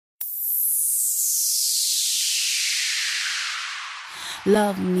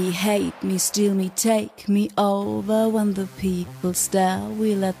Love me, hate me, steal me, take me over. When the people stare,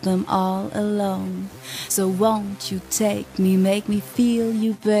 we let them all alone. So won't you take me, make me feel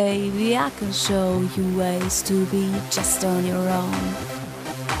you, baby. I can show you ways to be just on your own.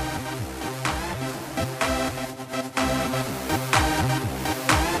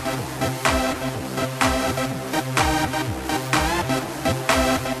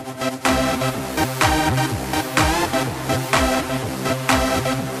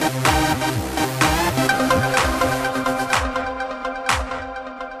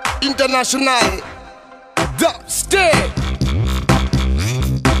 International dubstep.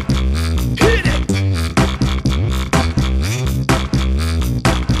 Hit it.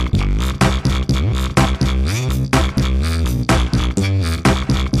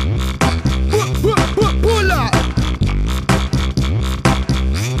 Pull up.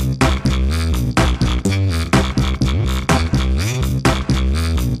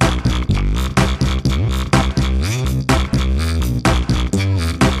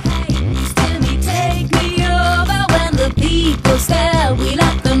 People stare, we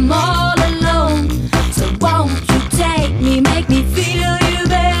let them all alone. So won't you take me, make me feel you,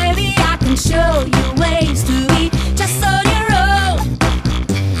 baby. I can show you ways to be just on your own.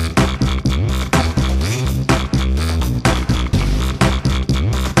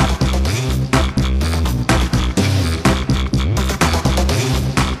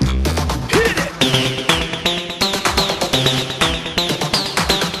 Hit it.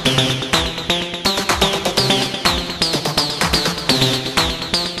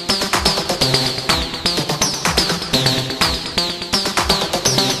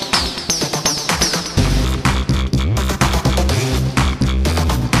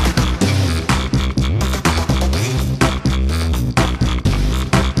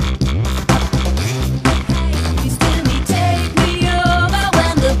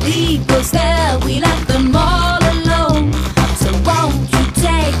 People stare, we let them all alone. So won't you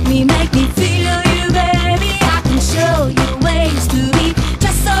take me, make me feel you, baby. I can show you ways to be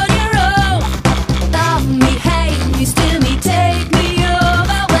just on your own. Love me, hate me, steal me, take me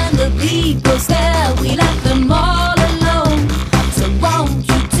over. When the people stare, we let them all alone. So won't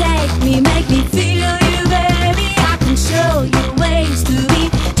you take me, make me feel you, baby. I can show you ways to be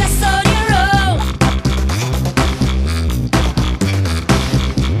just on your own.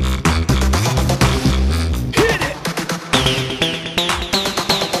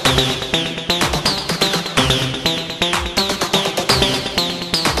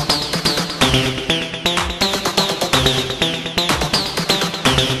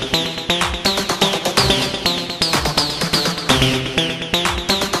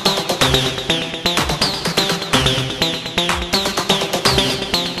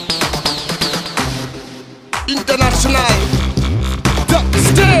 International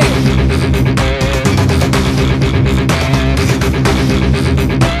dubstep.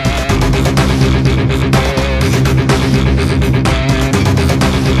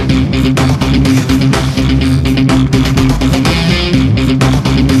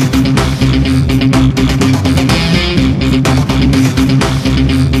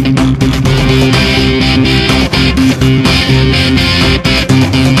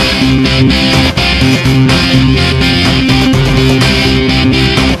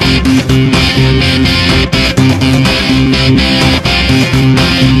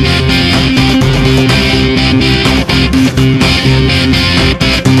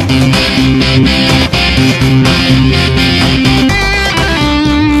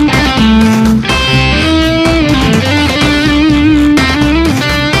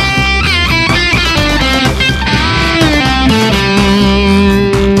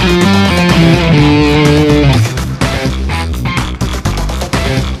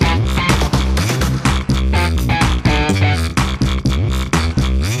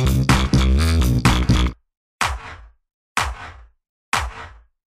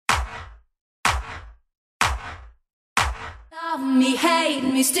 Love me, hate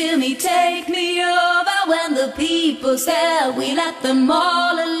me, steal me, take me over. When the people stare, we let them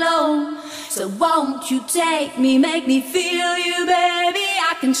all alone. So won't you take me, make me feel you, baby.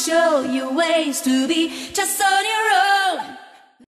 I can show you ways to be just on your own.